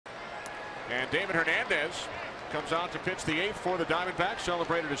And David Hernandez comes out to pitch the 8th for the Diamondbacks.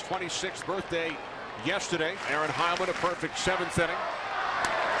 Celebrated his 26th birthday yesterday. Aaron Heilman, a perfect 7th inning.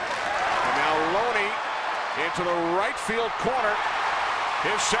 And now Loney into the right field corner.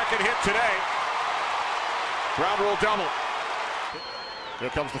 His second hit today. Ground rule double.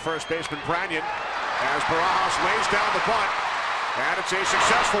 Here comes the first baseman, Branyan, as Barajas lays down the bunt. And it's a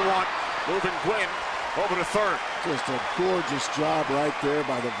successful one. Moving Gwynn over to third. Just a gorgeous job right there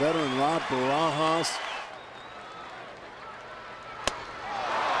by the veteran Rob Barajas.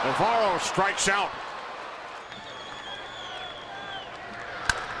 Navarro strikes out.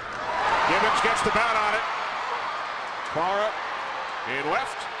 Gibbons gets the bat on it. Parra in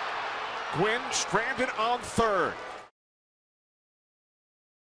left. Gwynn stranded on third.